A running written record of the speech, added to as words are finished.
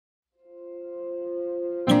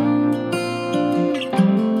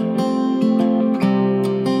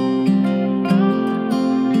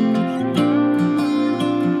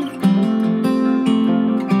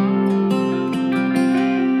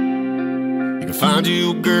Find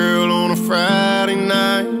you a girl on a Friday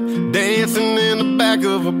night, dancing in the back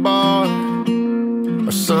of a bar,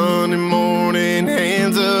 or Sunday morning,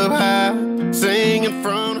 hands up high, singing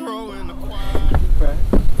front row in the choir. Right.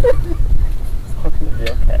 It's all gonna be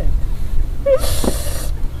okay.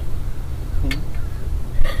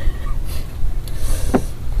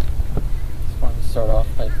 Just wanted to start off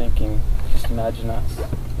by thinking, just imagine us,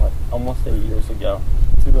 what, almost 8 years ago,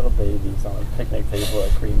 two little babies on a picnic table at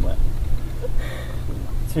Creamlet.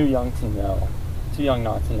 Too young to know, too young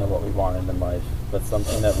not to know what we wanted in life, but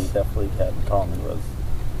something that we definitely had in common was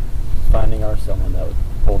finding our someone that would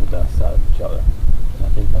pull the best out of each other. And I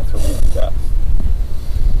think that's what we do best.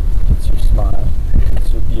 It's your smile,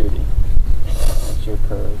 it's your beauty, it's your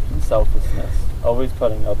courage and selflessness, always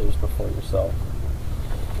putting others before yourself,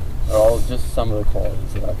 are all just some of the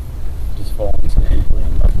qualities that I've just fallen so deeply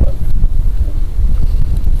in love with.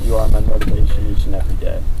 And you are my motivation each and every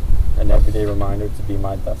day. An everyday reminder to be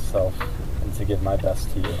my best self and to give my best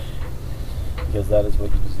to you, because that is what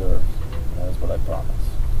you deserve, and that is what I promise.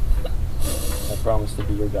 I promise to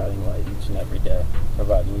be your guiding light each and every day,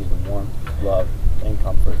 providing you the warmth, love, and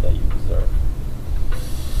comfort that you deserve.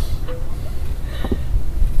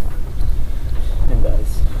 And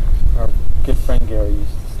as our good friend Gary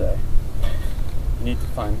used to say, you need to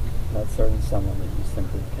find that certain someone that you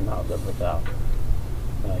simply cannot live without.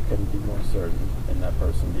 And I couldn't be more certain in that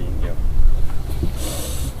person being you.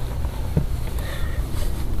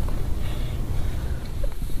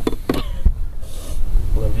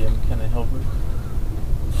 Olivia McKenna Hilbert.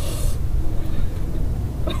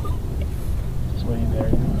 Will you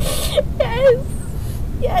marry me? Yes!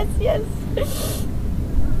 Yes, yes.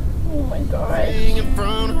 Oh my God. Singing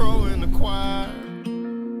front row in the choir.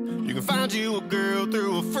 You can find you a girl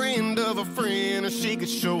through a friend of a friend, or she could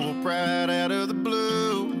show up right out of the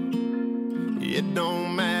blue. It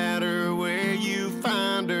don't matter where you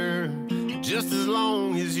find her, just as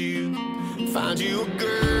long as you find you a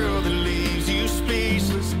girl that leaves you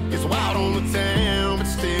speechless. It's wild on the town, but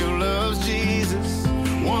still loves Jesus.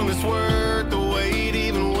 One that's worth the wait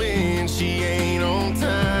even when she ain't on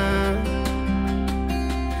time.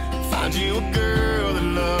 Find you a girl that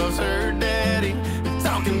loves her daddy, and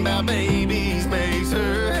talking about babies makes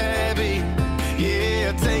her happy.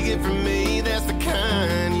 Yeah, take it from me, that's the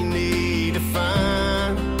kind you need to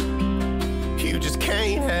find. You just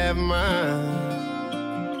can't have mine.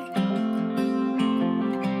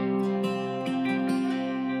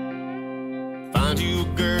 Find you a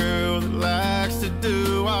girl that likes to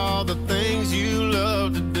do all the things you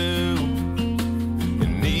love to do,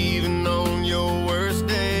 and even on your worst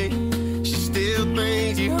day, she still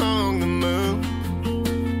thinks you hung the moon.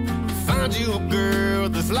 Find you a girl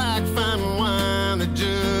that's like fine wine that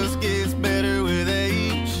just gets better with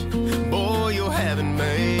age. Boy, you'll have it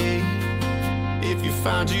made. If you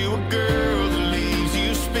find you a girl that leaves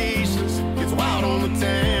you speechless, it's wild on the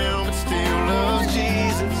town, but still loves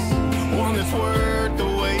Jesus. One that's worth the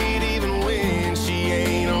wait even when she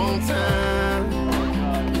ain't on time.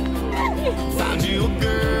 Find you a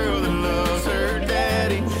girl that loves her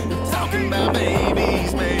daddy, talking about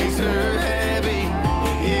babies makes her happy.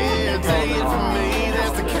 Yeah, take it from me,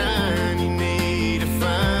 that's the kind you need to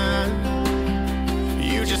find.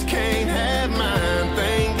 You just can't have mine.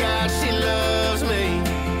 Thank God she loves me.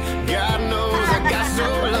 God knows I got so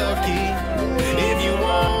lucky. If you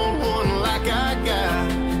want one like I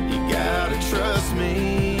got, you gotta trust me.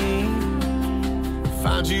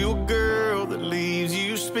 Find you a girl that leaves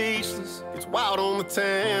you speechless. It's wild on the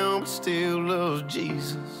town, but still loves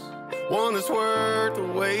Jesus. One that's worth the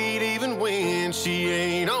wait even when she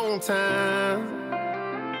ain't on time.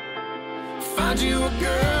 Find you a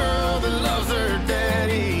girl that loves her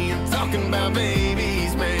daddy, and talking about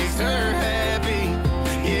babies makes her happy.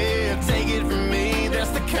 Yeah, take it from me,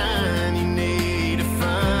 that's the kind you need to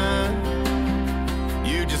find.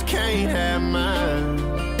 You just can't have mine.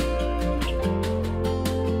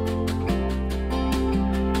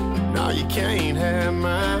 No, you can't have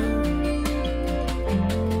mine.